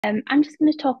I'm just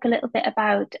going to talk a little bit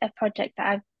about a project that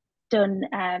I've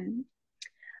done,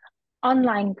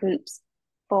 online groups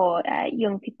for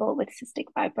young people with cystic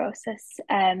fibrosis.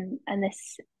 And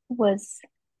this was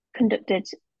conducted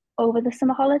over the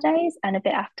summer holidays and a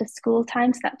bit after school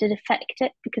time. So that did affect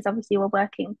it because obviously we're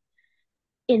working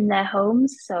in their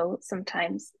homes. So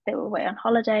sometimes they were away on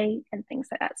holiday and things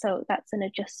like that. So that's an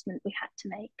adjustment we had to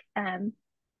make.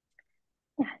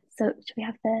 Yeah, so should we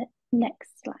have the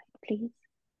next slide, please?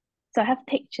 So I have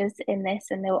pictures in this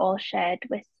and they were all shared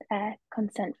with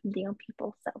consent from the young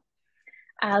people. So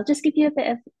I'll just give you a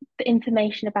bit of the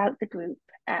information about the group.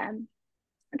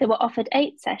 They were offered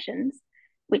 8 sessions,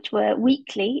 which were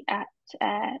weekly at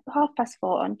 4:30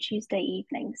 on Tuesday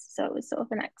evenings. So it was sort of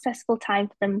an accessible time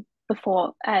for them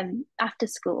before, after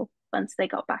school, once they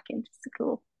got back into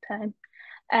school time.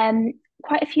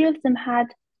 Quite a few of them had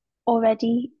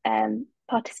already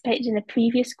participated in a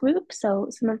previous group. So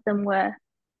some of them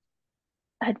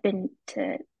had been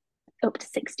to up to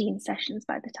 16 sessions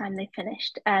by the time they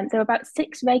finished. There were about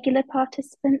 6 regular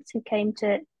participants who came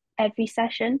to every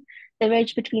session. They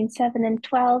ranged between 7 and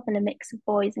 12 and a mix of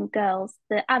boys and girls.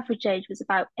 The average age was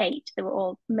about 8. They were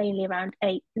all mainly around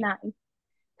 8, 9.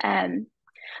 And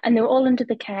they were all under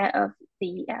the care of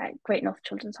the Great North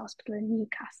Children's Hospital in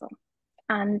Newcastle.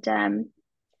 And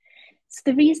so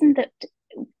the reason that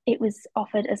it was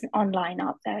offered as an online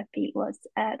art therapy was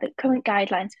that current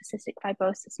guidelines for cystic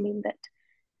fibrosis mean that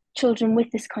children with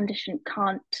this condition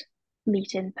can't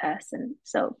meet in person.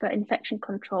 So for infection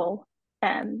control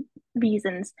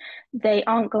reasons, they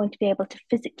aren't going to be able to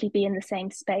physically be in the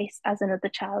same space as another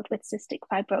child with cystic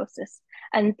fibrosis.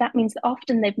 And that means that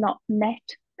often they've not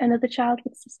met another child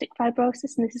with cystic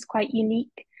fibrosis. And this is quite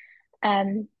unique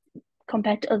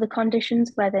compared to other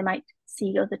conditions where they might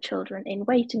see other children in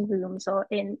waiting rooms or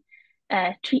in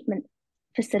treatment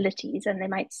facilities, and they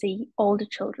might see older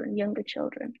children, younger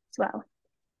children as well.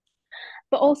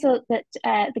 But also that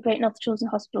the Great North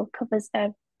Children's Hospital covers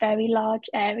a very large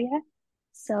area.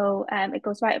 So it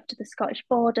goes right up to the Scottish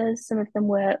borders. Some of them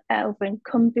were over in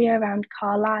Cumbria, around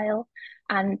Carlisle,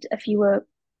 and a few were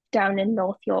down in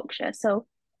North Yorkshire. So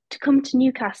to come to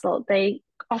Newcastle, they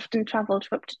often travelled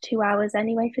for up to 2 hours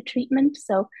anyway for treatment.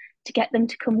 So to get them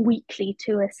to come weekly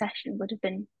to a session would have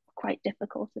been quite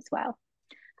difficult as well.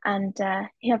 And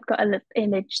here I've got a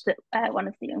image that one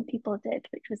of the young people did,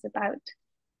 which was about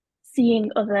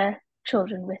seeing other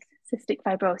children with cystic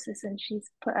fibrosis, and she's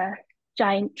put a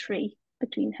giant tree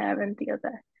between her and the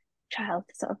other child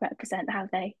to sort of represent how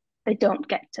they don't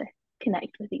get to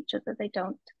connect with each other. They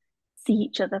don't see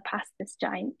each other past this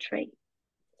giant tree.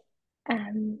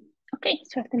 Okay,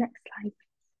 so we have the next slide.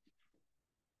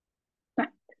 Right,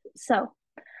 so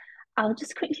I'll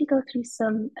just quickly go through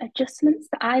some adjustments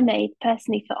that I made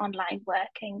personally for online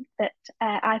working that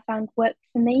I found worked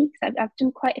for me. I've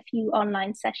done quite a few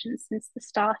online sessions since the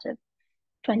start of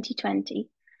 2020.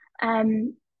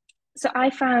 So I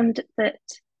found that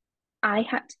I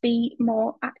had to be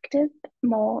more active,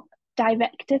 more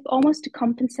directive, almost to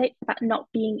compensate for that not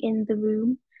being in the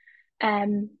room,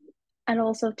 and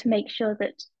also to make sure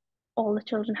that all the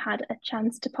children had a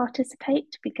chance to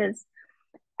participate, because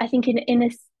I think in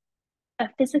a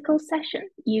physical session,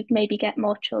 you'd maybe get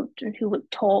more children who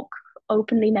would talk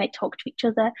openly, might talk to each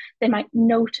other. They might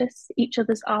notice each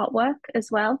other's artwork as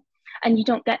well. And you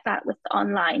don't get that with the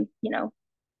online,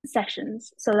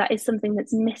 sessions. So that is something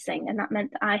that's missing. And that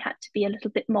meant that I had to be a little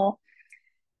bit more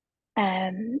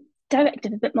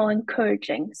directive, a bit more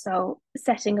encouraging. So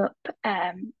setting up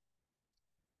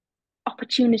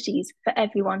opportunities for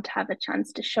everyone to have a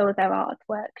chance to show their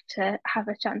artwork, to have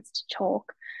a chance to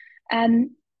talk.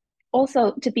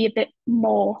 Also, to be a bit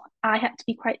more, I had to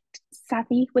be quite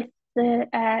savvy with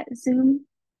the Zoom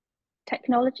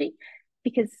technology,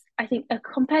 because I think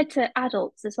compared to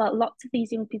adults as well, lots of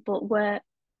these young people were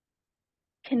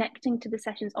connecting to the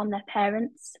sessions on their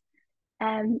parents'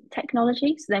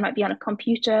 technology. So they might be on a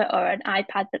computer or an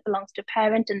iPad that belongs to a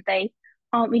parent and they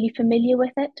aren't really familiar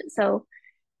with it. So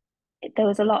there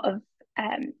was a lot of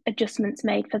adjustments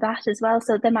made for that as well.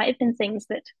 So there might have been things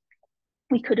that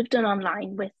we could have done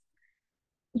online with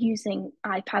using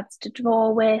iPads to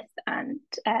draw with and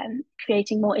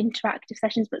creating more interactive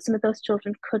sessions, but some of those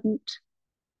children couldn't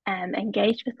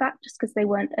engage with that just because they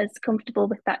weren't as comfortable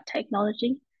with that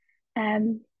technology.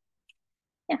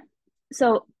 Yeah,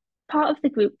 so part of the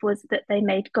group was that they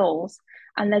made goals,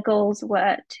 and their goals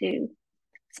were to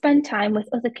spend time with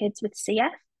other kids with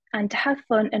CF and to have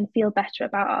fun and feel better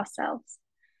about ourselves.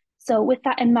 So with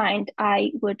that in mind,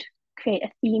 I would create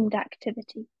a themed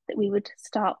activity that we would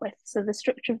start with. So the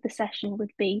structure of the session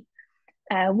would be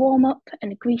a warm up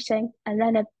and a greeting, and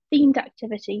then a themed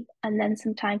activity, and then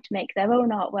some time to make their own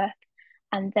artwork,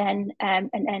 and then an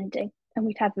ending, and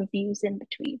we'd have reviews in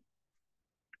between.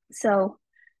 So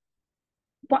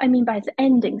what I mean by the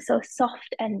ending, so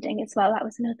soft ending as well, that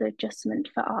was another adjustment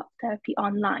for art therapy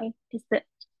online, is that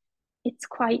it's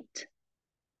quite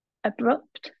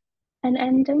abrupt an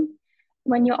ending.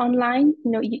 When you're online,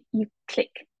 you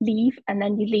click leave and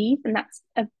then you leave, and that's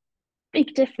a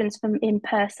big difference from in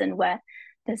person, where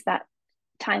there's that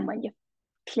time when you're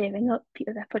clearing up,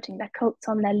 people are putting their coats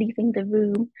on, they're leaving the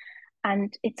room,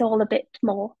 and it's all a bit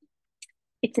more,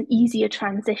 it's an easier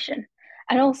transition.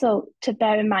 And also to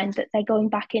bear in mind that they're going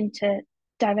back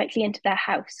directly into their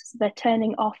house. So they're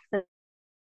turning off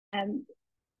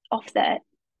their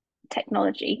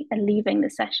technology and leaving the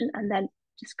session, and then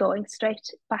just going straight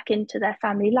back into their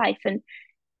family life. And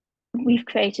we've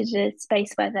created a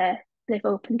space where they've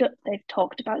opened up, they've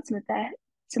talked about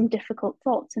some difficult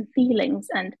thoughts and feelings,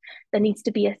 and there needs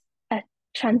to be a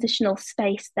transitional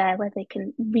space there where they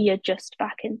can readjust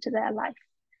back into their life.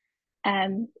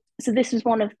 So this was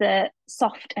one of the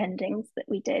soft endings that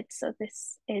we did. So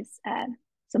this is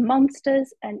some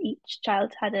monsters, and each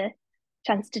child had a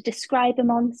chance to describe a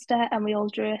monster, and we all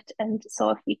drew it and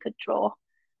saw if we could draw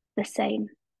the same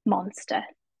monster.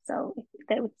 So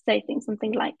they would say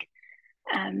something like,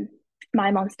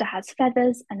 my monster has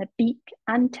feathers and a beak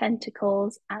and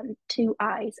tentacles and 2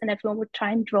 eyes, and everyone would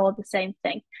try and draw the same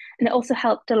thing. And it also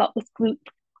helped a lot with group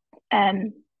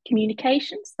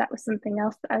communications. That was something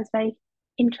else that I was very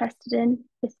interested in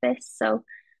with this. So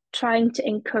trying to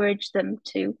encourage them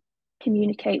to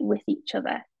communicate with each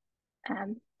other.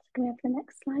 Can we have the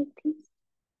next slide, please?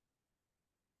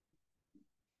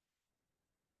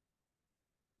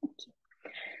 Thank you.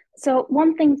 So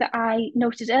one thing that I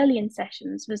noted early in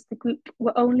sessions was the group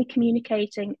were only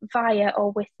communicating via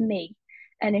or with me.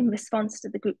 And in response to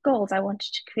the group goals, I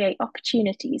wanted to create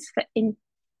opportunities for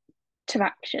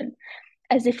interaction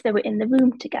as if they were in the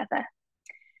room together.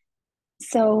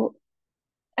 So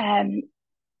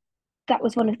that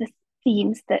was one of the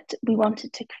themes, that we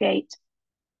wanted to create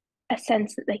a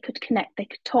sense that they could connect, they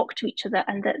could talk to each other,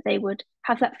 and that they would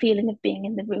have that feeling of being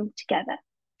in the room together.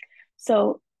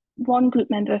 So one group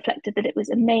member reflected that it was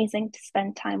amazing to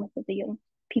spend time with other young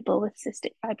people with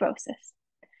cystic fibrosis.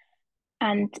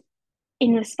 And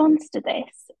in response to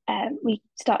this, we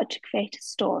started to create a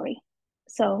story.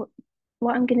 So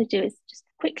what I'm going to do is just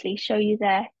quickly show you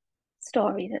their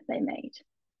story that they made.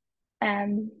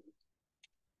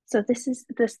 So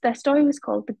their story was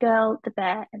called The Girl, the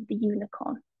Bear, and the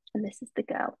Unicorn. And this is the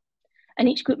girl. And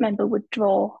each group member would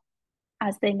draw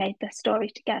as they made their story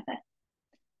together.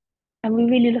 And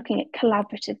we're really looking at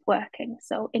collaborative working.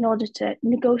 So in order to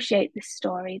negotiate this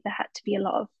story, there had to be a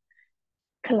lot of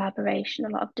collaboration, a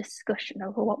lot of discussion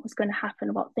over what was going to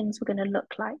happen, what things were going to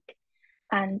look like.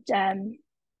 And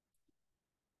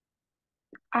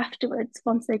afterwards,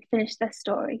 once they'd finished their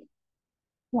story,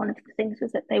 one of the things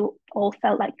was that they all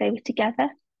felt like they were together.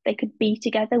 They could be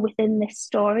together within this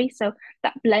story. So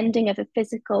that blending of a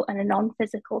physical and a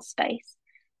non-physical space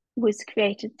was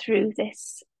created through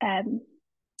this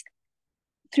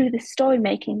story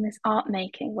making, this art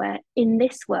making, where in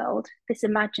this world, this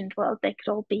imagined world, they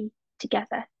could all be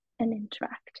together and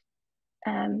interact.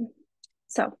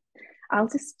 So I'll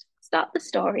just start the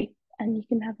story and you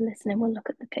can have a listen, and we'll look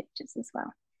at the pictures as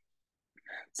well.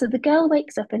 So the girl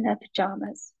wakes up in her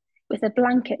pajamas with a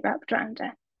blanket wrapped around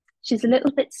her. She's a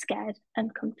little bit scared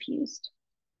and confused.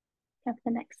 Have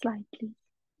the next slide, please.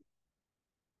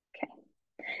 Okay.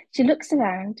 She looks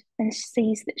around and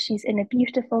sees that she's in a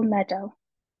beautiful meadow.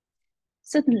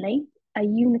 Suddenly, a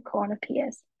unicorn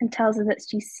appears and tells her that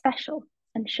she's special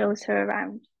and shows her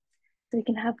around. So we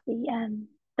can have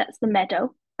that's the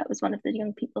meadow. That was one of the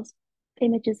young people's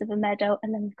images of a meadow.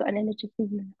 And then we've got an image of the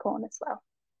unicorn as well.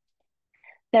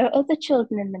 There are other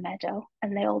children in the meadow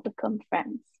and they all become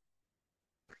friends.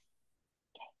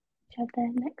 Okay, have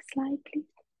the next slide, please.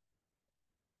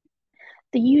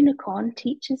 The unicorn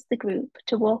teaches the group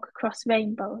to walk across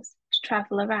rainbows to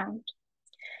travel around.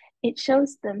 It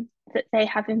shows them that they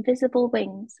have invisible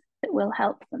wings that will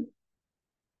help them.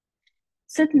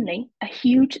 Suddenly, a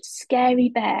huge, scary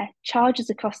bear charges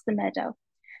across the meadow.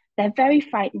 They're very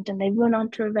frightened and they run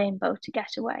onto a rainbow to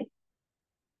get away.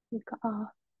 We've got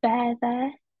our bear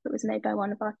there that was made by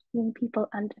one of our young people,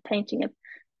 and a painting of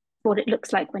what it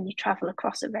looks like when you travel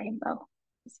across a rainbow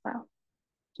as well.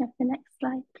 Have the next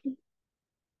slide, please.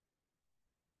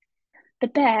 The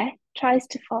bear tries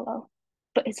to follow,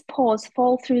 but his paws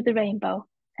fall through the rainbow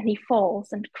and he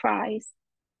falls and cries.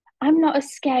 I'm not a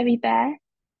scary bear.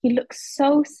 He looks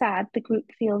so sad the group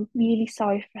feel really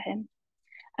sorry for him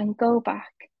and go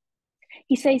back.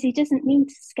 He says he doesn't mean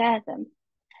to scare them,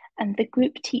 and the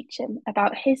group teach him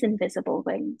about his invisible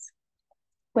wings.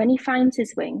 When he finds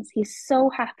his wings, he's so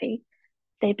happy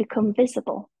they become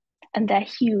visible, and they're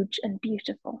huge and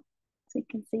beautiful. So you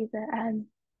can see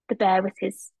the bear with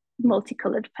his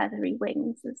multicolored feathery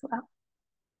wings as well.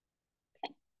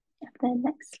 Okay, the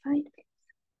next slide.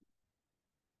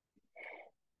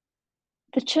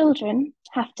 The children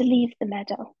have to leave the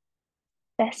meadow.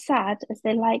 They're sad as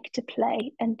they like to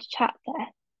play and chat there,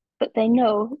 but they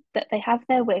know that they have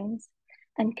their wings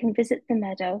and can visit the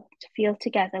meadow to feel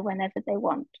together whenever they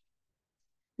want.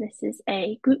 This is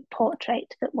a group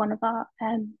portrait that one of our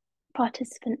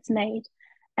participants made,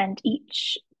 and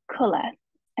each colour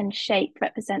and shape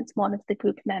represents one of the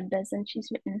group members, and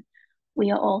she's written, "We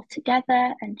are all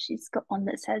together," and she's got one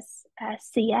that says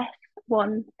CF,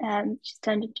 one, she's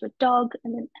turned into a dog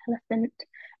and an elephant,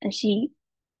 and she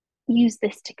used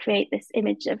this to create this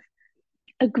image of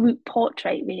a group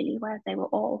portrait, really, where they were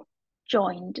all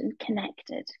joined and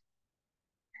connected.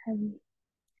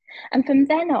 And from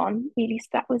then on, really, so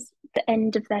that was the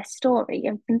end of their story.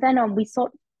 And from then on, we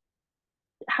sort of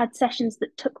had sessions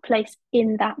that took place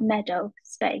in that meadow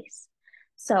space.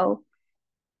 So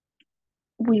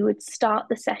we would start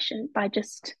the session by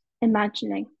just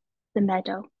imagining the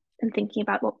meadow and thinking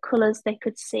about what colours they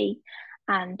could see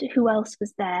and who else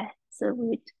was there. So we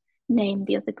would name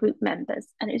the other group members.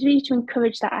 And it was really to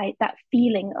encourage that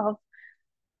feeling of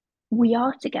we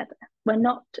are together. We're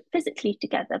not physically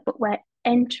together, but we're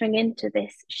entering into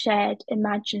this shared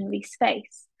imaginary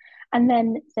space. And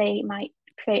then they might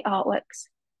create artworks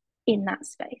in that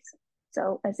space.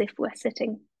 So as if we're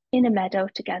sitting in a meadow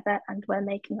together and we're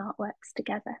making artworks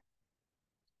together.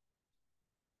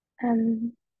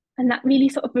 And that really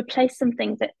sort of replaced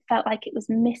something that felt like it was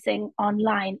missing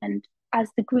online. And as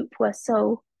the group were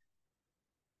so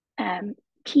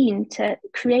keen to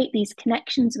create these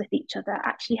connections with each other,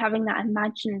 actually having that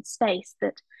imagined space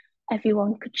that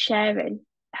everyone could share in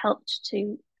helped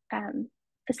to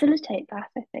facilitate that,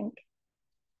 I think.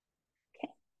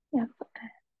 Okay, yeah.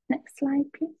 Next slide,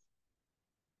 please.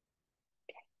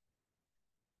 Okay.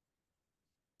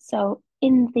 So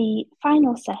in the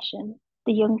final session,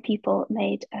 the young people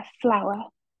made a flower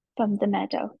from the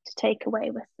meadow to take away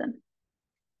with them.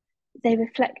 They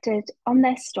reflected on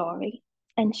their story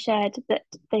and shared that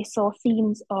they saw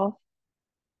themes of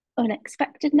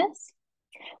unexpectedness,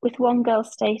 with one girl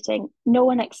stating, "No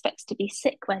one expects to be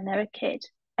sick when they're a kid,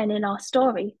 and in our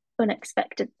story,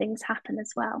 unexpected things happen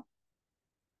as well."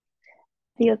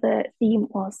 The other theme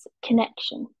was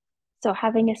connection, so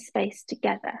having a space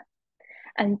together.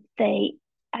 And they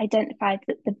identified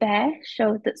that the bear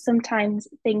showed that sometimes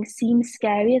things seem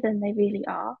scarier than they really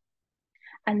are,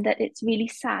 and that it's really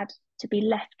sad to be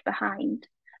left behind.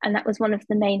 And that was one of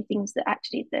the main things that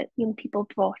actually the young people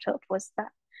brought up, was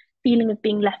that feeling of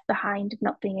being left behind, of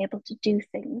not being able to do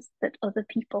things that other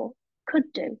people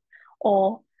could do,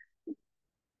 or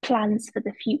plans for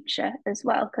the future as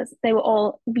well, because they were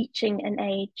all reaching an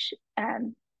age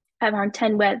around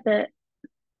 10 where the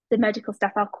medical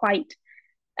staff are quite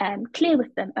clear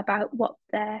with them about what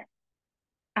their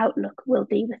outlook will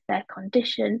be with their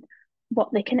condition,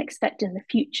 what they can expect in the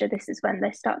future. This is when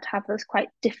they start to have those quite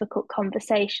difficult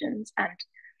conversations, and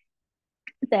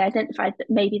they identified that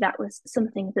maybe that was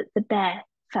something that the bear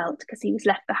felt because he was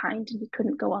left behind and he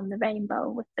couldn't go on the rainbow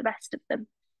with the rest of them.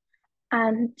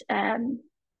 And the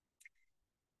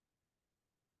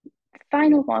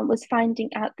final one was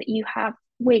finding out that you have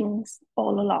wings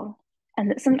all along, and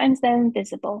that sometimes they're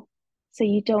invisible, so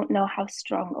you don't know how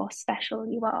strong or special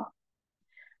you are.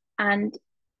 And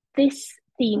this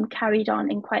theme carried on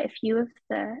in quite a few of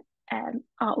the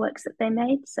artworks that they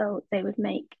made. So they would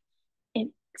make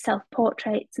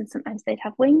self-portraits, and sometimes they'd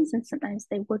have wings and sometimes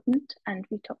they wouldn't. And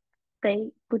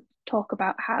they would talk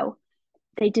about how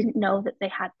they didn't know that they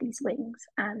had these wings,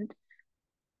 and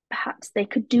perhaps they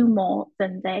could do more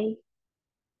than they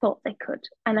thought they could.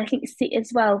 And I think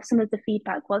as well, some of the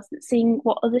feedback was that seeing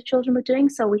what other children were doing.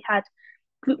 So we had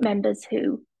group members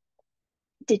who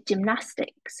did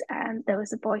gymnastics, and there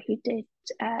was a boy who did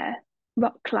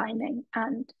rock climbing,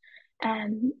 and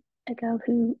a girl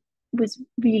who was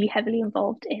really heavily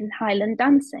involved in Highland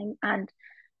dancing. And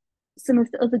some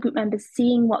of the other group members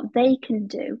seeing what they can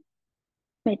do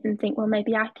made them think, well,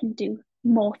 maybe I can do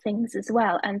more things as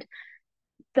well. And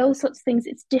those sorts of things,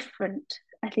 it's different.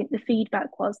 I think the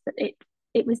feedback was that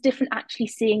it was different actually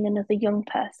seeing another young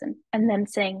person and them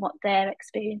saying what their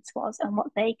experience was and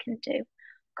what they can do,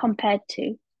 compared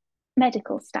to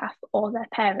medical staff or their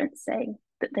parents saying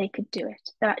that they could do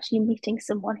it. They're actually meeting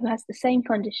someone who has the same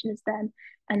condition as them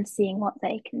and seeing what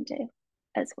they can do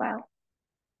as well.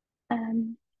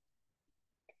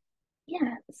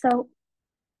 yeah, so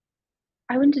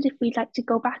I wondered if we'd like to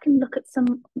go back and look at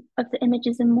some of the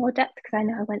images in more depth, because I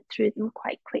know I went through them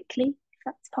quite quickly, if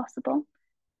that's possible.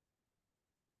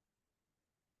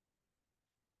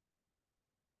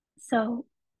 So,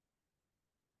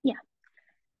 yeah.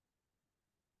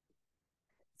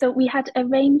 So we had a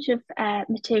range of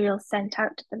materials sent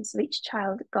out to them. So each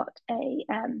child got a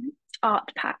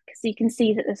art pack. So you can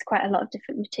see that there's quite a lot of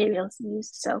different materials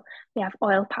used. So we have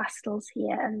oil pastels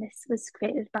here, and this was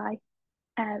created by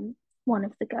one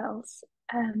of the girls.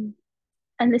 And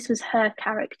this was her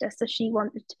character. So she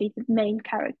wanted to be the main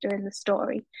character in the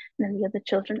story. And then the other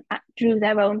children drew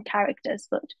their own characters,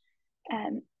 but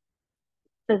um,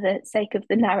 for the sake of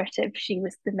the narrative, she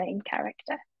was the main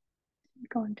character.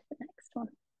 Go on to the next one.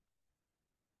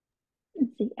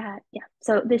 Yeah,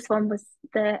 so this one was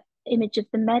the image of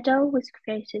the meadow was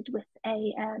created with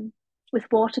a with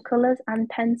watercolors and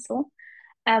pencil.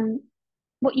 Um,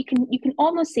 what you can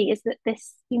almost see is that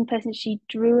this young person, she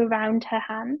drew around her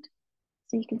hand,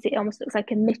 so you can see it almost looks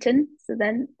like a mitten. So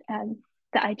then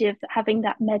the idea of having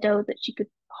that meadow that she could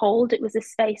hold, it was a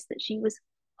space that she was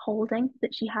holding,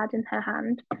 that she had in her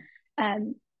hand,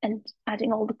 and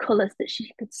adding all the colors that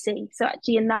she could see. So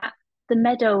actually, in that, the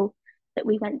meadow that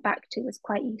we went back to was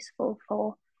quite useful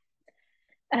for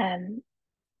um,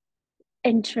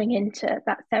 entering into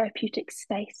that therapeutic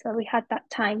space where we had that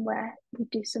time where we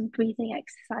do some breathing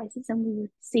exercises and we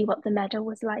would see what the meadow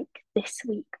was like this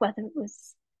week, whether it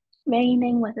was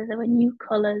raining, whether there were new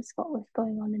colours, what was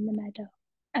going on in the meadow.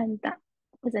 And that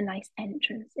was a nice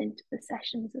entrance into the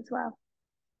sessions as well.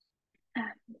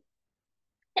 Um,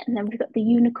 and then we've got the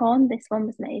unicorn. This one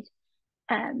was made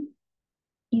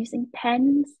using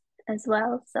pens as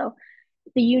well. So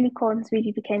the unicorns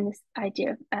really became this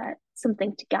idea of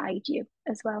something to guide you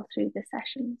as well through the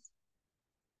sessions.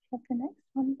 Have the next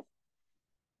one.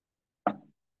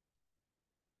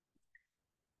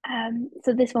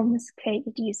 So this one was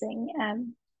created using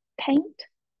paint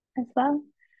as well,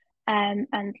 and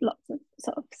lots of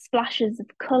sort of splashes of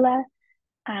colour,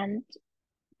 and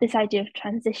this idea of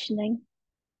transitioning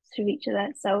through each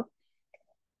other. So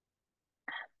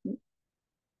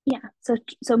yeah,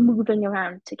 so moving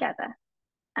around together,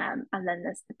 and then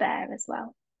there's the bear as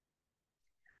well.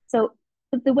 So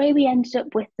the way we ended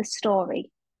up with the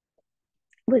story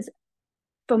was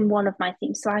from one of my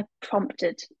themes. So I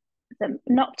prompted them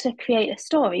not to create a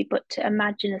story, but to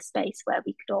imagine a space where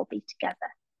we could all be together.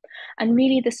 And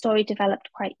really, the story developed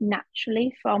quite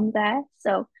naturally from there.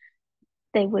 So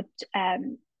they would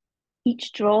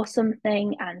each draw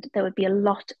something, and there would be a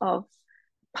lot of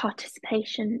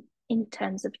participation in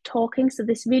terms of talking. So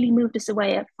this really moved us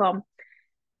away from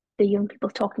the young people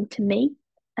talking to me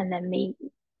and then me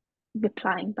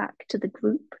replying back to the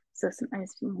group. So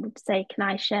sometimes someone would say, "Can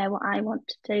I share what I want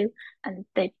to do?" And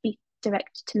they'd be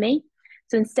directed to me.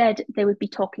 So instead, they would be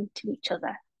talking to each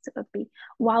other. So it would be,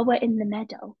 while we're in the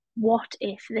meadow, what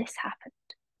if this happened?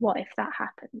 What if that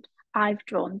happened? I've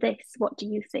drawn this. What do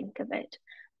you think of it?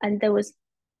 And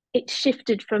it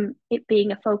shifted from it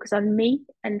being a focus on me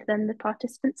and then the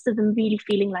participants to them really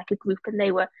feeling like a group, and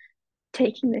they were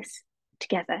taking this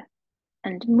together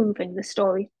and moving the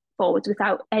story forwards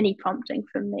without any prompting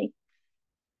from me.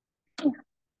 Yeah.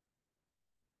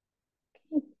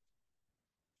 Okay.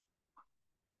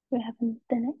 We're having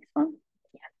the next one.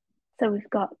 Yeah. So we've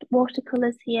got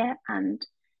watercolors here and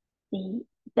the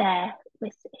bear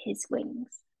with his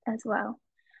wings as well.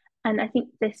 And I think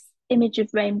this image of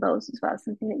rainbows as well is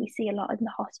something that we see a lot in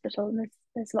the hospital. And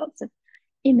there's lots of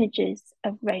images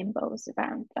of rainbows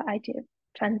around, the idea of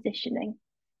transitioning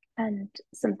and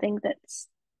something that's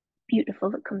beautiful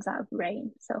that comes out of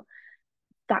rain. So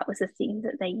that was a theme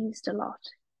that they used a lot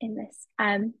in this.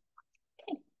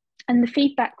 Okay. And the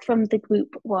feedback from the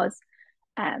group was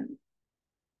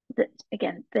that,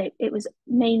 again, it was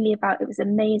mainly about, it was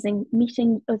amazing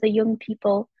meeting other young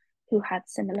people who had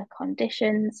similar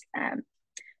conditions.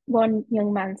 One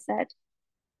young man said,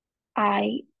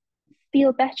 "I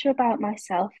feel better about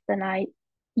myself than I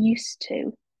used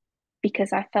to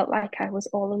because I felt like I was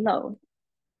all alone."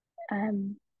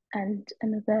 And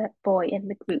another boy in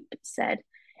the group said,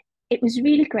 "It was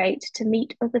really great to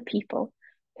meet other people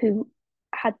who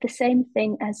had the same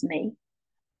thing as me,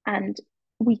 and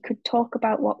we could talk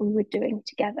about what we were doing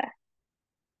together."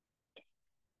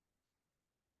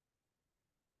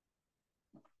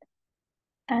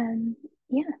 Um,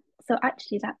 yeah, so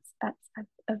actually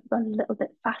I've run a little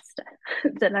bit faster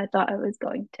than I thought I was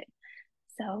going to.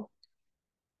 So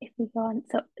if we go on,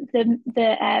 so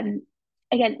the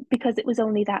again, because it was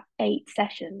only that 8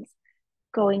 sessions,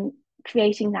 going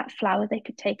creating that flower they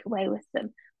could take away with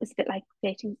them was a bit like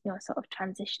creating, a sort of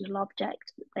transitional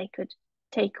object that they could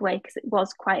take away, because it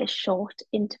was quite a short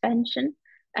intervention,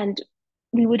 and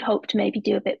we would hope to maybe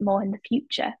do a bit more in the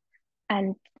future.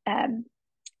 And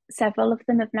several of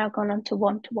them have now gone on to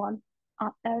one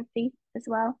art therapy as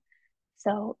well.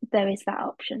 So there is that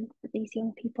option for these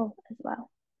young people as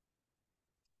well.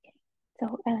 Okay.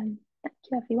 So thank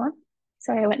you, everyone.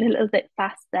 Sorry, I went a little bit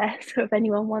fast there. So if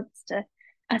anyone wants to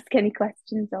ask any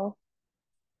questions or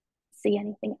see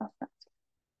anything else, that's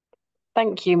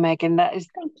Thank you, Megan. That is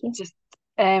thank you. just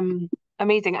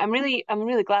amazing. I'm really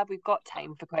glad we've got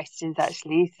time for questions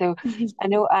actually. So I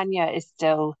know Anya is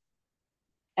still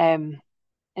in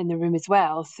the room as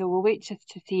well. So we'll wait just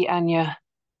to see Anya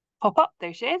pop up.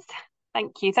 There she is.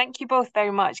 Thank you. Thank you both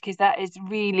very much, because that is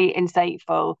really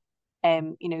insightful.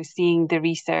 Seeing the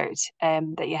research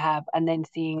that you have, and then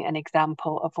seeing an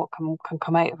example of what can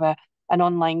come out of an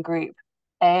online group.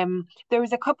 There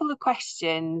was a couple of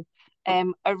questions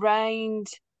around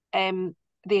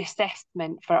the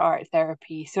assessment for art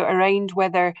therapy. So around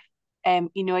whether,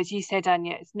 as you said,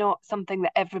 Anya, it's not something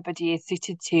that everybody is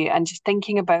suited to, and just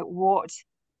thinking about what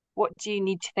do you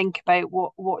need to think about?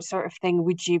 What sort of thing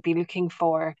would you be looking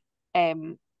for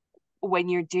when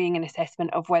you're doing an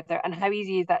assessment of whether, and how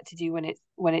easy is that to do when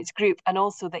it's group, and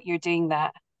also that you're doing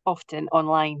that often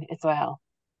online as well.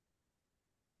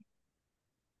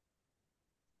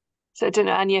 So I don't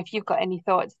know, Anya, if you've got any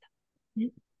thoughts.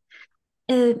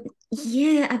 Yeah,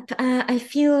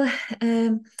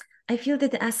 I feel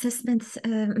that the assessment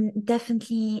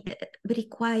definitely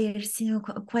requires,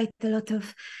 quite a lot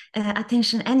of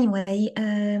attention anyway,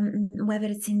 whether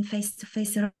it's in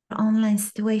face-to-face or online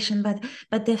situation, but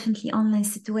definitely online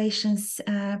situations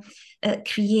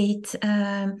create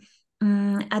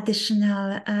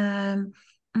additional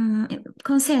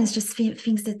concerns, just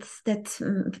things that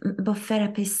both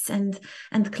therapists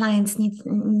and clients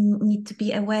need to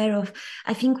be aware of.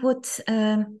 I think what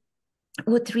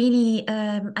really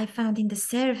I found in the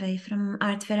survey from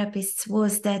art therapists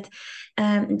was that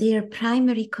their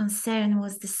primary concern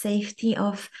was the safety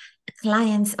of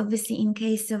clients. Obviously, in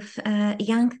case of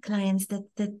young clients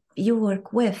that you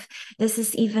work with, this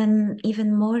is even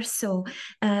more so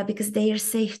because their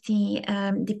safety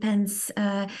depends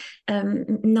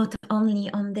not only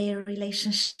on their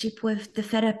relationship with the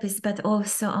therapist, but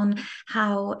also on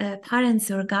how parents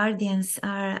or guardians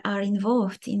are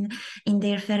involved in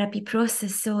their therapy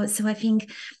process. So I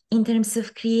think in terms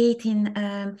of creating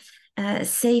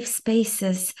safe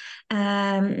spaces,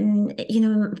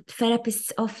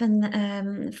 therapists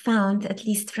often found, at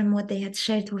least from what they had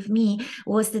shared with me,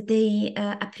 was that they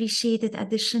appreciated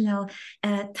additional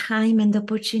time and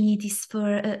opportunities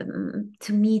for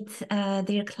to meet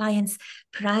their clients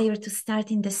prior to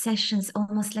starting the sessions,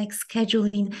 almost like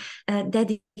scheduling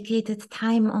dedicated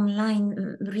time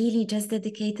online, really just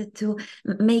dedicated to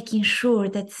making sure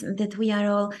that we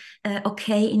are all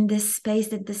okay in this space,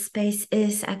 that the space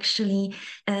is actually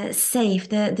safe.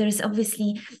 There's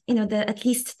obviously, at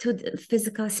least two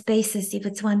physical spaces if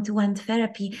it's one-to-one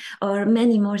therapy, or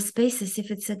many more spaces if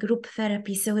it's a group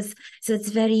therapy. So it's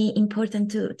very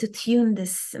important to tune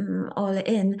this all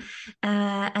in,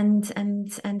 and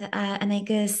I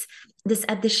guess this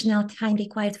additional time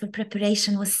required for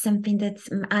preparation was something that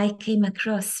I came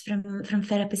across from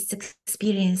therapists'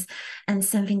 experience, and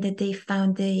something that they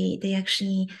found they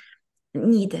actually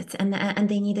needed, and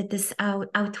they needed this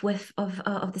out with of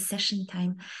the session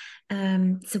time.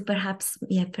 So perhaps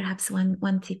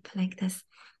one tip like this.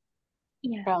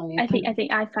 Yeah, Brilliant. I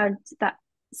think I found that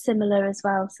similar as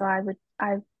well. So I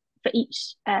for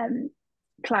each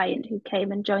client who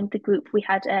came and joined the group, we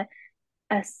had a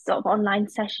sort of online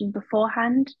session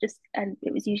beforehand, and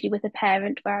it was usually with a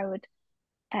parent, where I would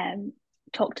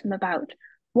talk to them about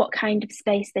what kind of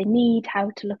space they need, how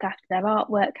to look after their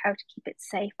artwork, how to keep it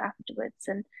safe afterwards,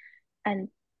 and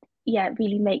yeah,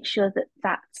 really make sure that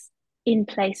that's in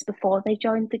place before they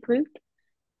joined the group.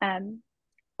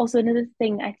 Also, another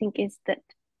thing I think is that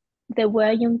there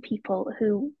were young people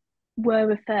who were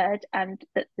referred and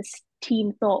that this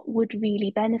team thought would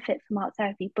really benefit from art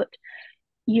therapy, but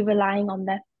you're relying on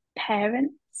their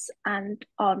parents and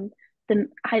on them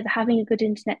either having a good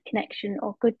internet connection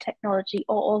or good technology,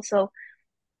 or also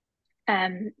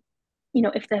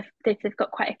if they've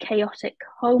got quite a chaotic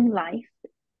home life,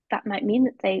 that might mean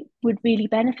that they would really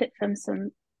benefit from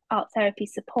some art therapy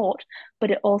support,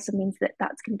 but it also means that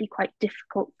that's going to be quite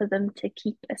difficult for them to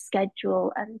keep a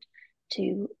schedule and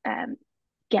to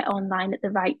get online at the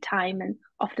right time. And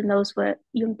often those were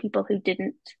young people who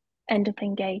didn't end up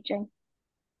engaging.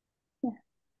 Yeah.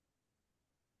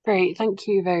 Great, thank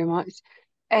you very much.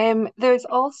 There's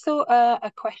also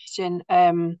a question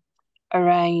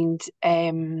around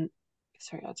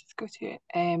sorry, I'll just go to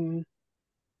it.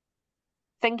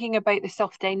 Thinking about the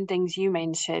soft endings you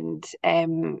mentioned,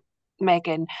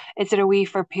 Megan, is there a way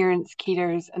for parents,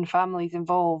 carers, and families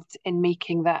involved in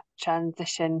making that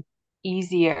transition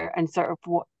easier, and sort of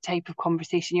what type of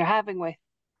conversation you're having with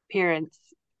parents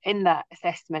in that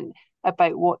assessment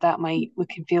about what that might look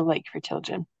and feel like for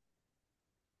children?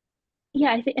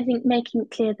 Yeah, I think making it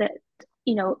clear that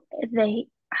they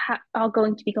are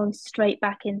going to be going straight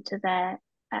back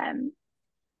um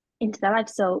into their life.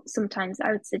 So sometimes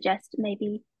I would suggest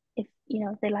maybe if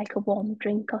they like a warm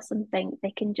drink or something,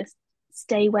 they can just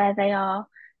stay where they are.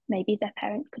 Maybe their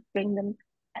parent could bring them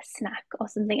a snack or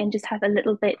something and just have a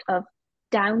little bit of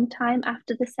downtime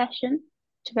after the session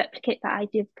to replicate that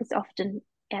idea, because often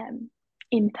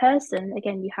in person,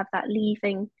 again, you have that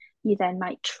leaving, you then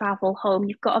might travel home,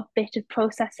 you've got a bit of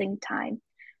processing time.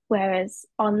 Whereas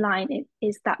online, it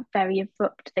is that very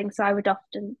abrupt thing. So I would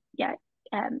often, yeah,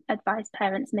 advise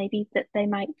parents maybe that they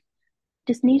might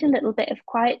just need a little bit of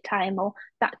quiet time, or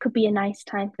that could be a nice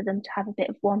time for them to have a bit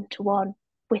of one-to-one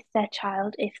with their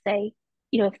child. If they,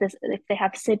 if they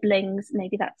have siblings,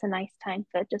 maybe that's a nice time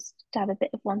for just to have a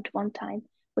bit of one-to-one time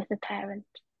with a parent.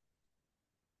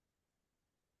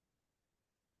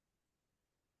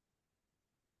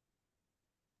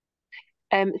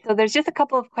 So there's just a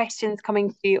couple of questions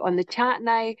coming through on the chat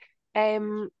now.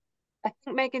 I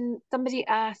think, Megan, somebody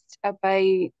asked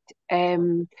about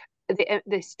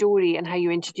the story and how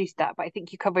you introduced that, but I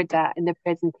think you covered that in the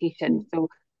presentation. So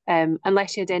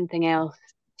unless you had anything else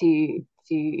to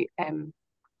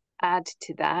add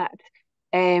to that.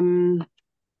 There's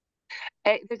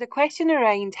a question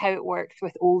around how it works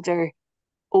with older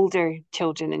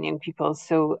children and young people.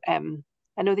 So I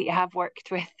know that you have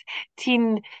worked with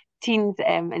teens in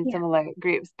Yeah. similar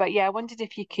groups, but yeah, I wondered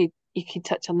if you could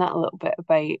touch on that a little bit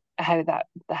about how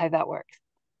that works.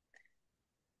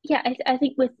 Yeah, I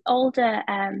think with older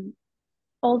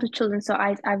children, so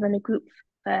I run a group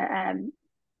for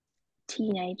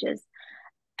teenagers.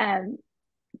 Um,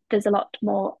 there's a lot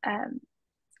more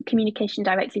communication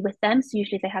directly with them. So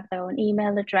usually they have their own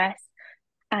email address.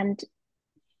 And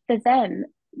for them,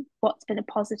 what's been a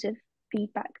positive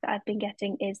feedback that I've been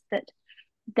getting is that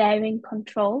they're in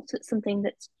control. So it's something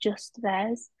that's just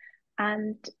theirs.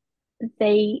 And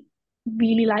they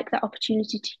really like that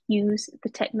opportunity to use the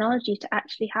technology to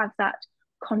actually have that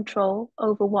control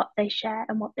over what they share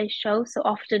and what they show. So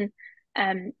often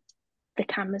the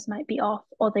cameras might be off,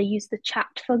 or they use the chat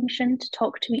function to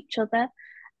talk to each other.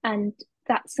 And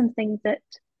that's something that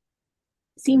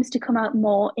seems to come out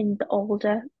more in the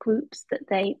older groups, that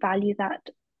they value that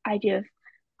idea of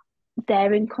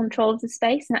they're in control of the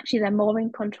space, and actually they're more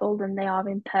in control than they are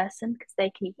in person, because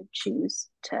they can even choose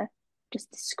to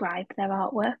just describe their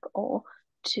artwork, or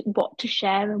to what to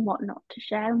share and what not to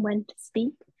share and when to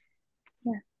speak.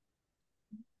 Yeah.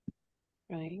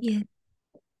 Right. Yeah.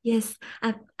 Yes,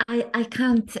 I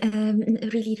can't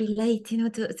really relate,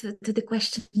 to the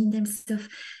question in terms of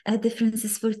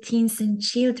differences for teens and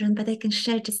children, but I can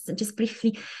share just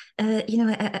briefly,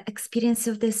 experience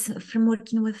of this from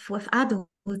working with adults.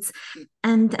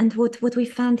 And what we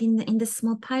found in the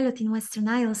small pilot in Western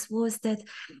Isles was that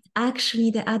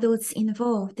actually the adults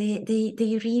involved,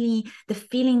 they really, the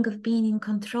feeling of being in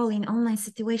control in online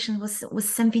situation was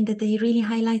something that they really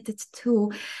highlighted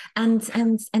too, and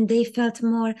they felt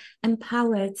more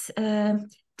empowered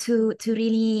to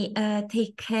really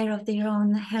take care of their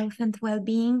own health and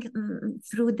well-being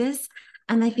through this.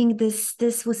 And I think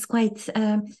this was quite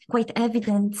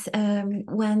evident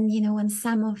when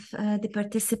some of the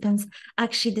participants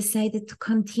actually decided to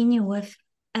continue with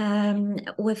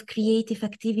creative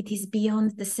activities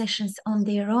beyond the sessions on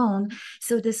their own.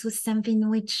 So this was something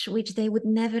which they would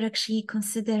never actually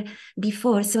consider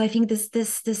before. So I think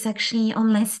this actually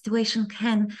online situation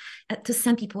can, to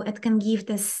some people, it can give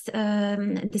this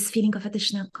feeling of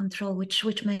additional control,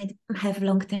 which might have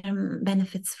long-term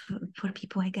benefits for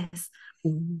people, I guess.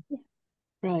 Mm-hmm.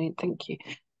 Right, thank you.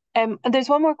 And there's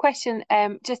one more question.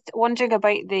 Just wondering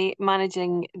about the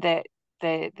managing the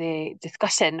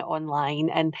discussion online,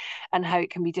 and how it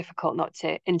can be difficult not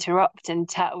to interrupt and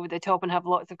chat over the top and have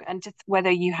lots of, and just whether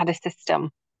you had a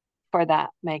system for that,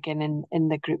 Megan, in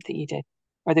the group that you did,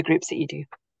 or the groups that you do.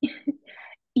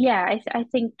 Yeah, I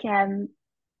think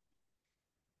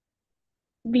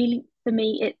really for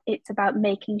me it's about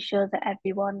making sure that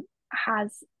everyone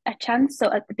has a chance.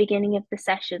 So at the beginning of the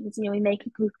sessions, we make a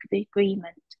group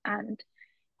agreement, and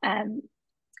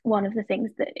one of the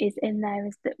things that is in there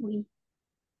is that we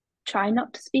try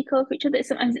not to speak over each other.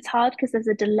 Sometimes it's hard because there's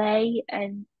a delay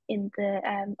in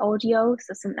the audio,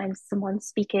 so sometimes someone's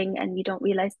speaking and you don't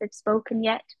realize they've spoken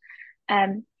yet.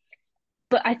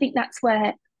 But I think that's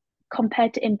where,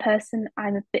 compared to in person,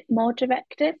 I'm a bit more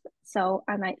directive. So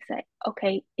I might say,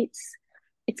 okay, it's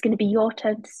going to be your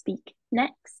turn to speak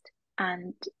next,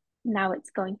 and now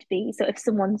it's going to be, so if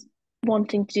someone's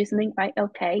wanting to do something, right,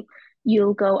 okay,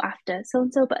 you'll go after so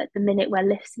and so, but at the minute we're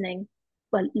listening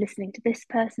to this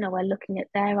person, or we're looking at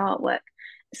their artwork.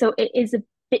 So it is a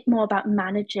bit more about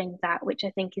managing that, which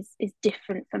I think is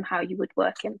different from how you would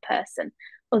work in person.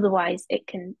 Otherwise, it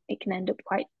can end up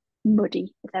quite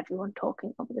muddy with everyone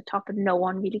talking over the top and no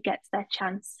one really gets their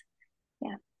chance.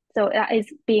 Yeah. So that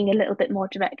is being a little bit more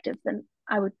directive than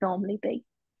I would normally be.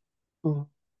 Mm,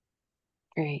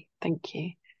 great, thank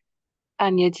you.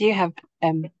 Anya, do you have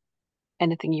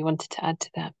anything you wanted to add to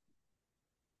that?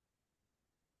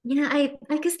 Yeah, I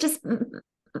guess just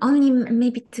only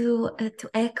maybe to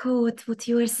echo what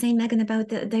you were saying, Megan, about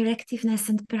the directiveness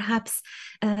and perhaps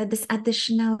this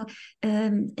additional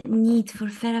need for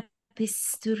therapists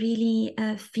to really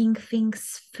think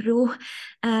things through,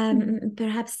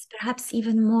 perhaps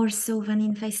even more so than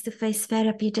in face-to-face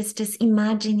therapy. Just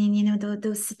imagining,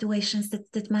 those situations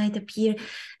that might appear.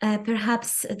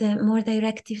 Perhaps the more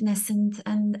directiveness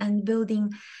and building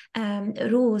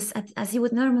rules as you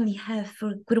would normally have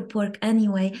for group work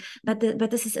anyway, but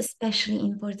this is especially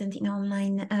important in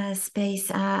online space.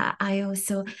 I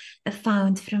also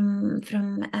found from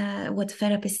what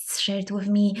therapists shared with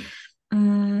me.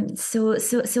 So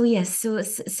yes,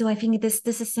 so I think this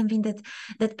is something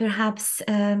that perhaps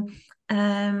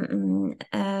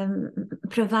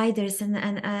providers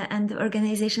and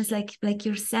organizations like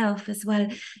yourself as well,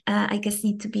 I guess,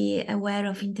 need to be aware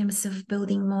of in terms of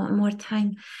building more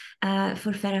time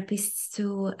for therapists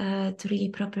to really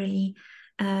properly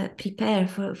prepare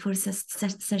for such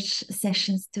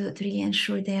sessions to really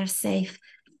ensure they are safe.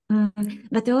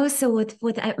 But also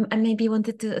what I maybe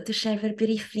wanted to share very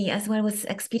briefly as well was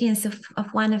experience of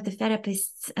one of the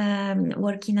therapists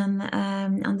working on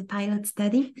the pilot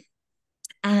study.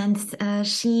 And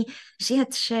she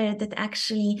had shared that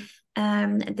actually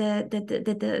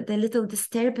the little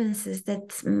disturbances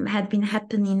that had been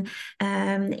happening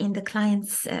in the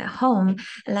client's home,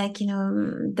 like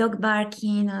dog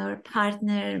barking or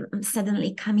partner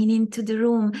suddenly coming into the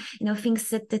room, things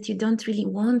that you don't really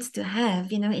want to have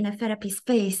in a therapy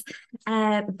space.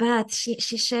 But she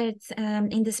shared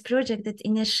in this project that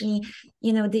initially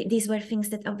these were things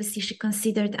that obviously she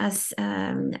considered as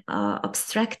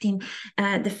obstructing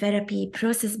the therapy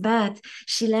process, but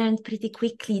she learned pretty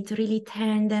quickly to really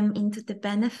turn them into the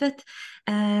benefit,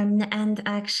 and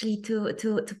actually to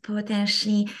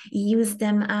potentially use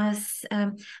them as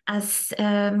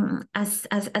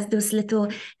those little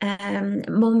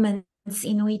moments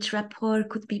in which rapport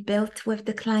could be built with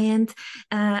the client,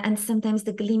 and sometimes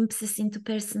the glimpses into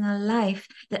personal life.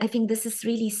 I think this is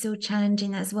really so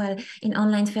challenging as well in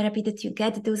online therapy, that you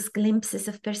get those glimpses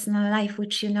of personal life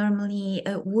which you normally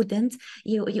wouldn't.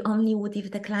 You only would if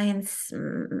the clients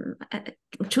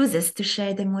chooses to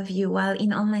share them with you, while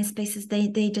in online spaces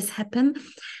they just happen.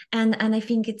 And I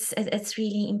think it's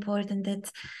really important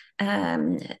that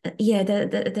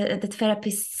the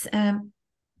therapists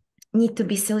need to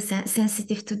be so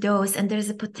sensitive to those, and there's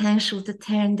a potential to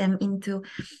turn them into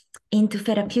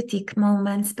therapeutic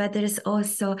moments, but there's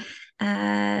also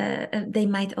they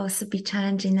might also be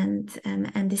challenging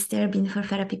and disturbing for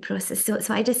therapy process. So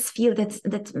I just feel that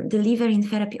delivering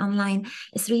therapy online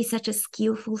is really such a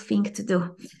skillful thing to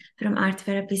do from art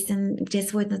therapists, and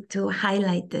just wanted to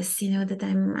highlight this, that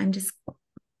I'm just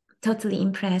totally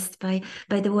impressed by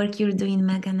the work you're doing,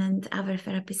 Megan, and other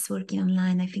therapists working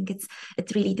online. I think it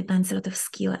really depends a lot of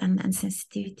skill and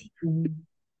sensitivity.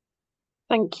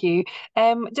 Thank you.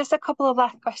 Just a couple of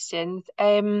last questions.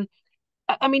 I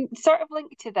mean, sort of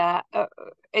linked to that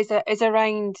is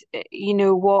around,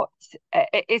 what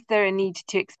is there a need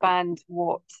to expand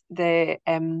what the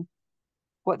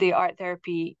art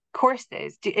therapy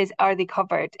courses are they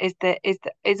covered? Is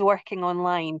working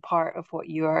online part of what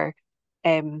your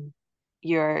part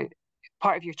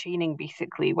of your training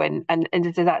basically, and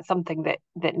is that something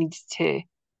that needs to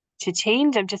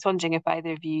change? I'm just wondering if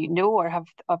either of you know or have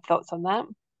thoughts on that.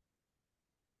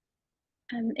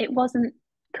 It wasn't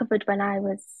covered when I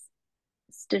was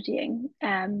studying.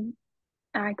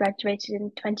 I graduated in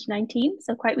 2019,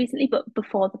 so quite recently, but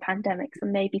before the pandemic, so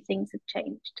maybe things have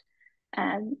changed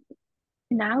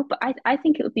now. But I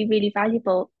think it would be really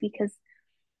valuable, because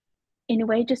in a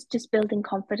way, just building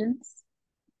confidence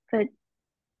for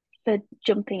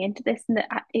jumping into this, and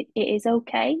that it is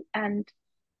okay, and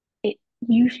it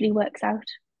usually works out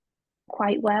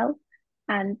quite well.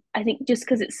 And I think just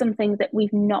because it's something that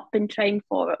we've not been trained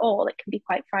for at all, it can be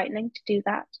quite frightening to do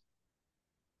that.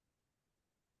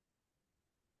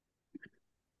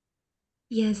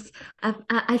 Yes,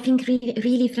 I think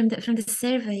really from the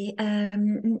survey,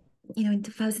 in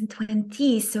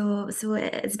 2020. So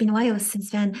it's been a while since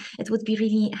then. It would be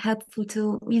really helpful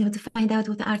to find out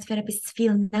what art therapists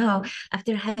feel now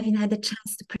after having had a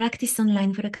chance to practice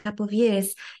online for a couple of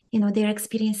years. Their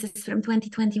experiences from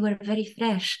 2020 were very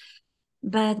fresh.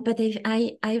 But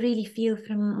I really feel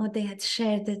from what they had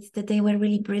shared that they were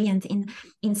really brilliant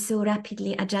in so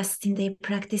rapidly adjusting their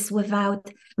practice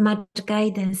without much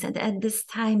guidance. And at this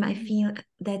time, I feel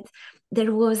that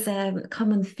there was a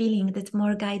common feeling that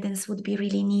more guidance would be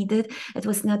really needed. It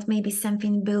was not maybe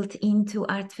something built into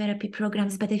art therapy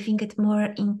programs, but I think it more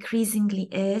increasingly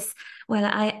is. Well,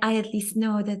 I at least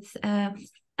know that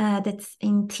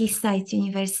in Teesside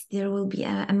University there will be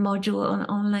a module on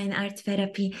online art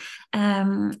therapy,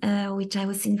 which I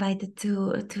was invited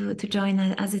to join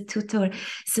as a tutor.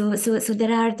 So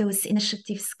there are those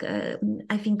initiatives,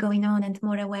 I think, going on, and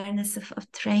more awareness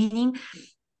of training.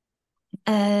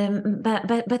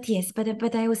 But yes,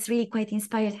 but I was really quite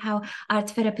inspired how art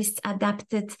therapists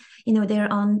adapted,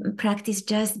 their own practice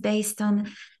just based on,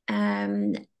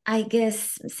 I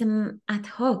guess, some ad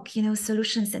hoc,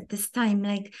 solutions at this time,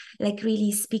 like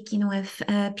really speaking with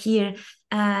peer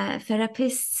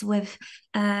therapists, with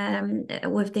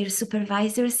their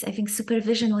supervisors. I think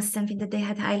supervision was something that they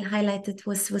had highlighted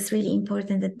was really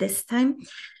important at this time.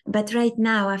 But right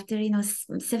now, after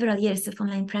several years of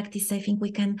online practice, I think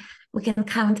we can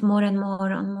count more and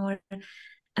more on more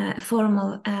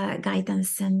formal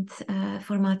guidance and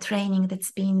formal training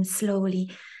that's been slowly,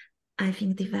 I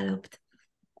think, developed.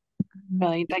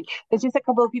 Brilliant. There's just a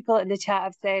couple of people in the chat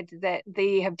have said that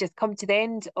they have just come to the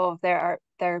end of their art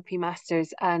therapy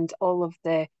masters, and all of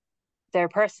their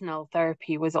personal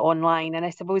therapy was online. And I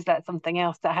suppose that's something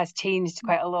else that has changed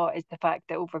quite a lot, is the fact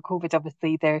that over COVID,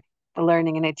 obviously, the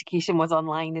learning and education was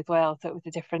online as well. So it was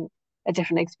a different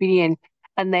experience.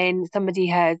 And then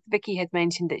Vicky has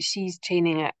mentioned that she's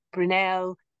training at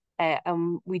Brunel.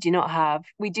 We do have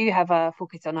a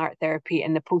focus on art therapy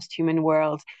in the post-human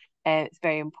world. It's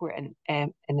very important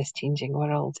in this changing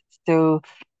world. So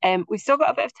we've still got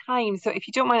a bit of time. So if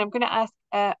you don't mind, I'm going to ask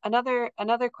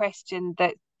another question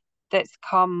that's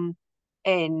come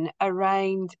in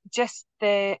around just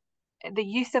the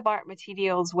use of art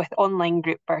materials with online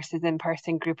group versus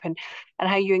in-person group, and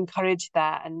how you encourage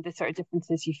that, and the sort of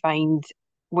differences you find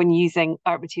when using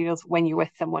art materials when you're with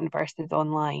someone versus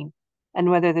online, and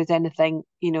whether there's anything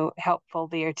helpful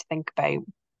there to think about.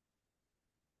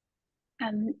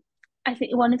 I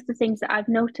think one of the things that I've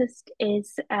noticed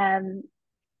is that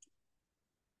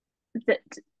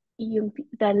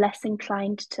they're less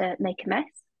inclined to make a mess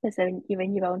because you're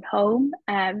in your own home,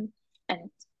 and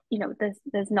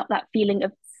there's not that feeling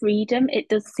of freedom. It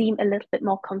does seem a little bit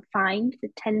more confined.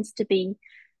 It tends to be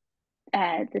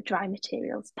the dry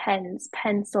materials, pens,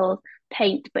 pencils,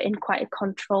 paint, but in quite a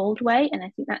controlled way. And I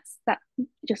think that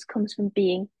just comes from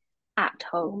being at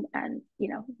home, and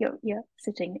you're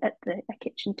sitting at a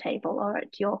kitchen table or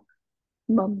at your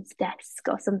mum's desk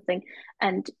or something,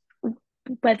 and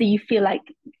whether you feel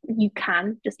like you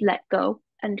can just let go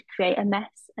and create a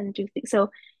mess and do things.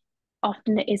 So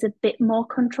often it is a bit more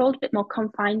controlled, a bit more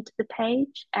confined to the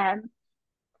page.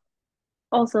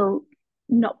 Also,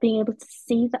 not being able to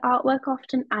see the artwork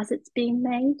often as it's being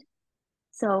made.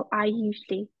 So I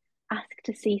usually ask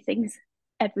to see things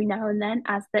every now and then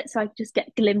so I just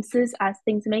get glimpses as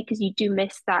things are made, because you do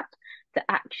miss the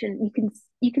action.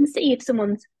 You can see if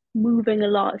someone's moving a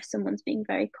lot, if someone's being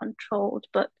very controlled,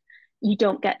 but you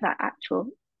don't get that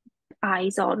actual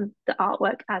eyes on the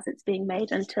artwork as it's being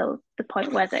made until the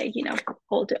point where they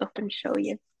hold it up and show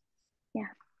you. Yeah.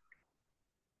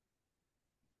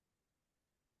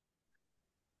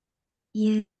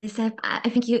 Yes, I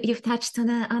think you've touched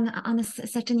on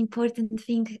such an important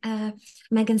thing,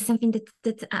 Megan. Something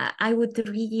that I would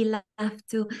really love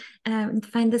to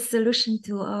find a solution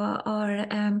to, or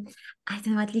I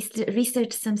don't know, at least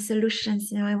research some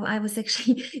solutions. I was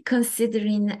actually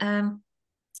considering an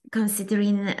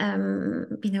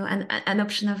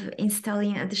option of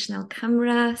installing additional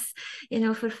cameras,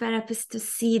 for therapists to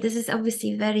see. This is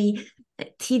obviously very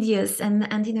tedious and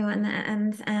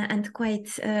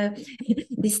quite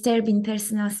disturbing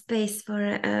personal space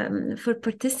for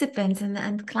participants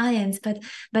and clients. But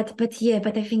I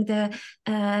think the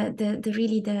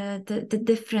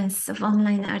difference of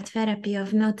online art therapy,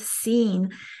 of not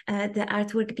seeing the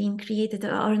artwork being created,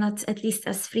 or not at least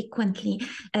as frequently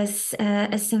as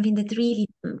something that really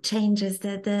changes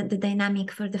the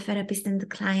dynamic for the therapist and the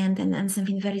client, and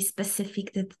something very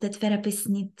specific that therapists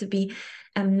need to be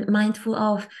mindful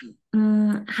of.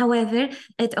 However,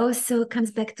 it also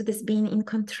comes back to this being in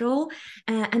control.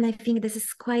 And I think this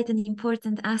is quite an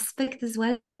important aspect as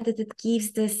well, that it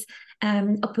gives this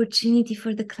opportunity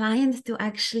for the client to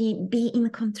actually be in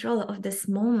control of this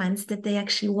moments that they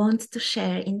actually want to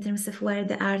share in terms of where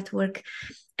the artwork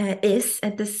is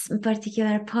at this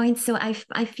particular point. So I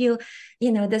feel,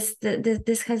 this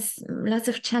has lots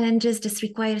of challenges. This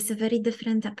requires a very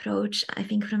different approach, I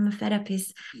think, from a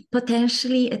therapist.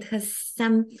 Potentially, it has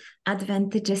some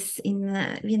advantages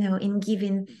in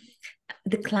giving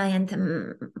the client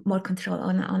more control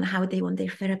on how they want their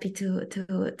therapy to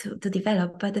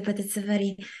develop. But it's a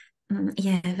very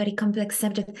very complex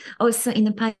subject. Also, in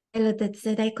the pilot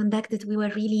that I conducted, we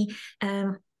were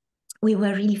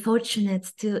really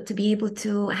fortunate to be able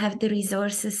to have the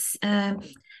resources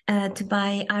to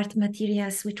buy art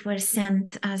materials, which were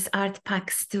sent as art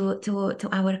packs to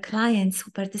our clients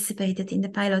who participated in the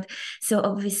pilot. So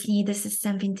obviously, this is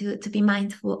something to be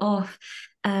mindful of,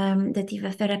 that if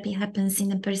a therapy happens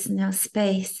in a personal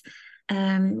space,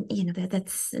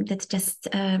 that's just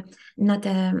not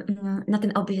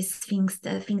an obvious thing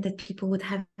that people would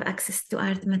have access to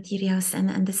art materials,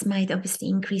 and this might obviously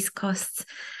increase costs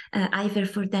either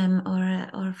for them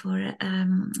or for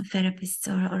therapists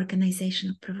or organization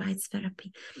who provides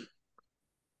therapy.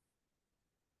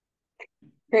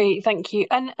 Great, thank you.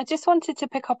 And I just wanted to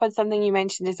pick up on something you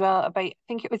mentioned as well about, I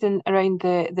think it was around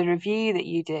the review that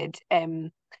you did,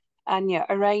 Anya,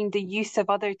 around the use of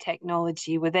other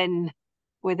technology within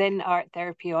art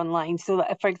therapy online. So,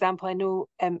 for example, I know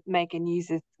Megan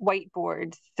uses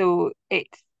whiteboards, so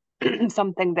it's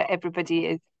something that everybody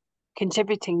is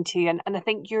contributing to, and I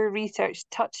think your research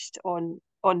touched on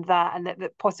that, and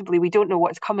that possibly we don't know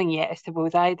what's coming yet, I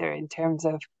suppose, either in terms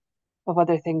of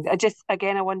other things. I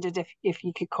wondered if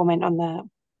you could comment on that.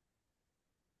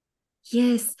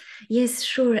 Yes,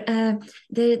 sure.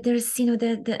 There's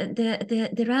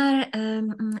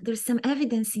there's some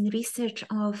evidence in research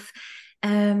of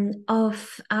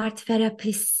art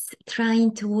therapists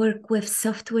trying to work with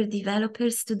software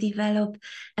developers to develop,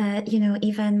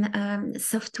 even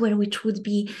software which would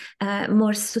be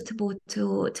more suitable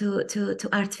to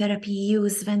art therapy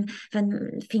use than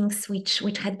things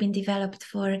which had been developed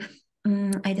for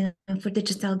I don't know, for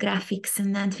digital graphics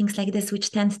and things like this, which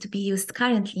tend to be used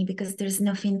currently because there's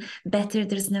nothing better,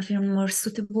 there's nothing more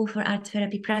suitable for art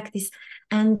therapy practice.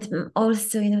 And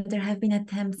also, there have been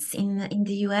attempts in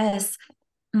the US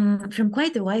from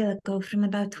quite a while ago, from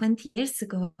about 20 years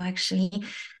ago, actually,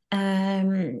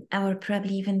 or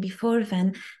probably even before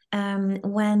then,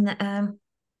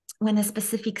 when a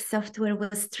specific software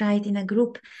was tried in a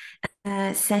group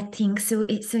setting. So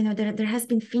there has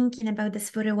been thinking about this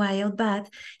for a while, but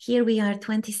here we are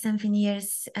 20 something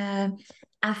years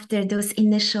after those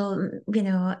initial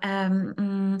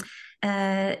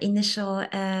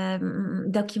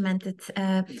documented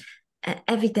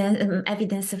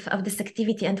evidence of this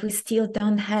activity, and we still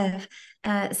don't have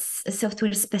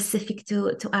software specific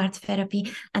to art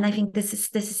therapy. And I think this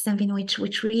is something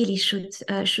which really should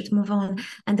move on,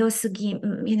 and also give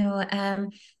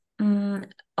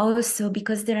also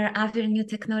because there are other new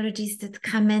technologies that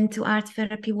come into art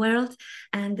therapy world,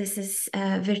 and this is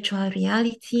virtual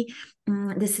reality.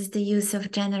 This is the use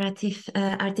of generative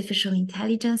artificial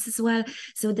intelligence as well.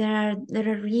 So there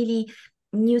are really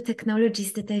new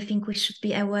technologies that I think we should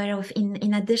be aware of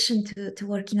in addition to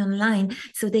working online.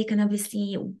 So they can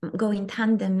obviously go in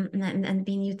tandem and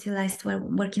being utilized while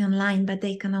working online, but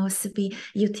they can also be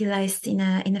utilized in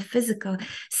a physical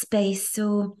space.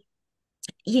 So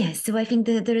yes, so I think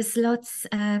that there is lots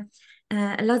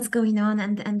going on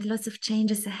and lots of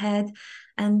changes ahead.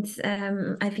 And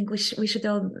I think we should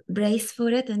all brace for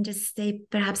it and just stay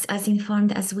perhaps as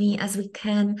informed as we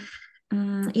can,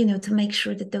 to make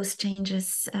sure that those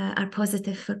changes are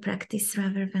positive for practice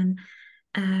rather than,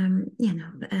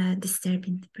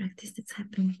 disturbing the practice that's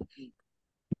happening.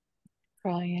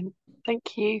 Brilliant,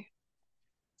 thank you.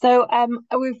 So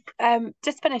we've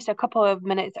just finished a couple of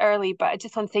minutes early, but I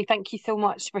just want to say thank you so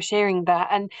much for sharing that.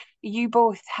 And you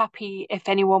both happy if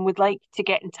anyone would like to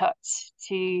get in touch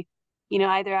to,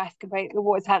 either ask about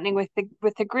what's happening with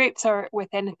the groups or with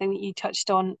anything that you touched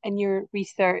on in your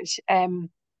research,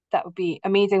 that would be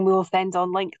amazing. We will send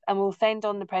on links and we'll send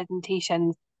on the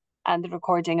presentations and the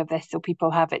recording of this so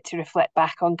people have it to reflect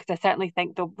back on, because I certainly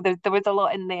think there was a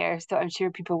lot in there, so I'm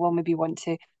sure people will maybe want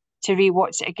to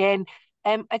rewatch it again.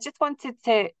 I just wanted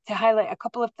to highlight a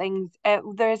couple of things.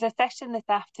 There is a session this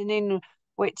afternoon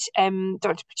which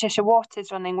Dr. Patricia Watt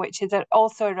is running, which is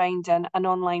also around an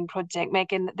online project,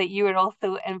 Megan, that you are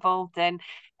also involved in,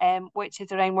 which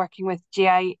is around working with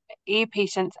GIA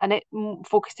patients, and it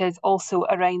focuses also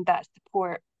around that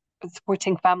support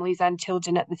supporting families and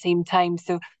children at the same time.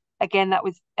 So again, that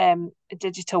was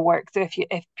digital work. So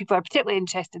if people are particularly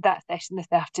interested, that session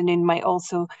this afternoon might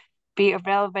also be of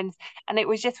relevance. And it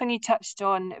was just when you touched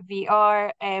on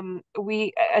VR,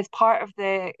 we, as part of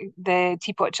the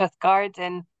Teapot Trust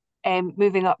Garden,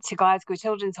 moving up to Glasgow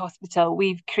Children's Hospital,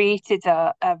 we've created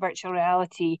a virtual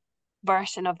reality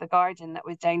version of the garden that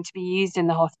was down to be used in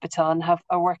the hospital, and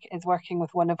is working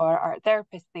with one of our art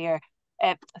therapists there.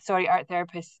 Art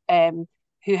therapists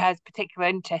who has particular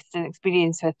interest and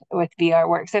experience with VR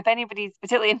work. So if anybody's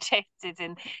particularly interested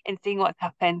in seeing what's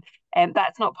happened,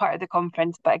 that's not part of the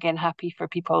conference, but again, happy for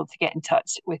people to get in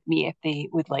touch with me if they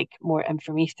would like more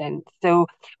information. So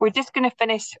we're just going to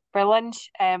finish for lunch.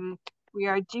 We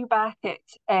are due back at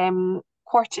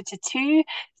 1:45.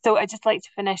 So I'd just like to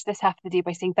finish this half of the day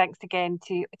by saying thanks again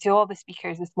to all the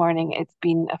speakers this morning. It's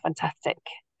been a fantastic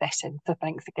session. So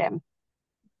thanks again.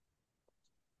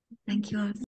 Thank you all.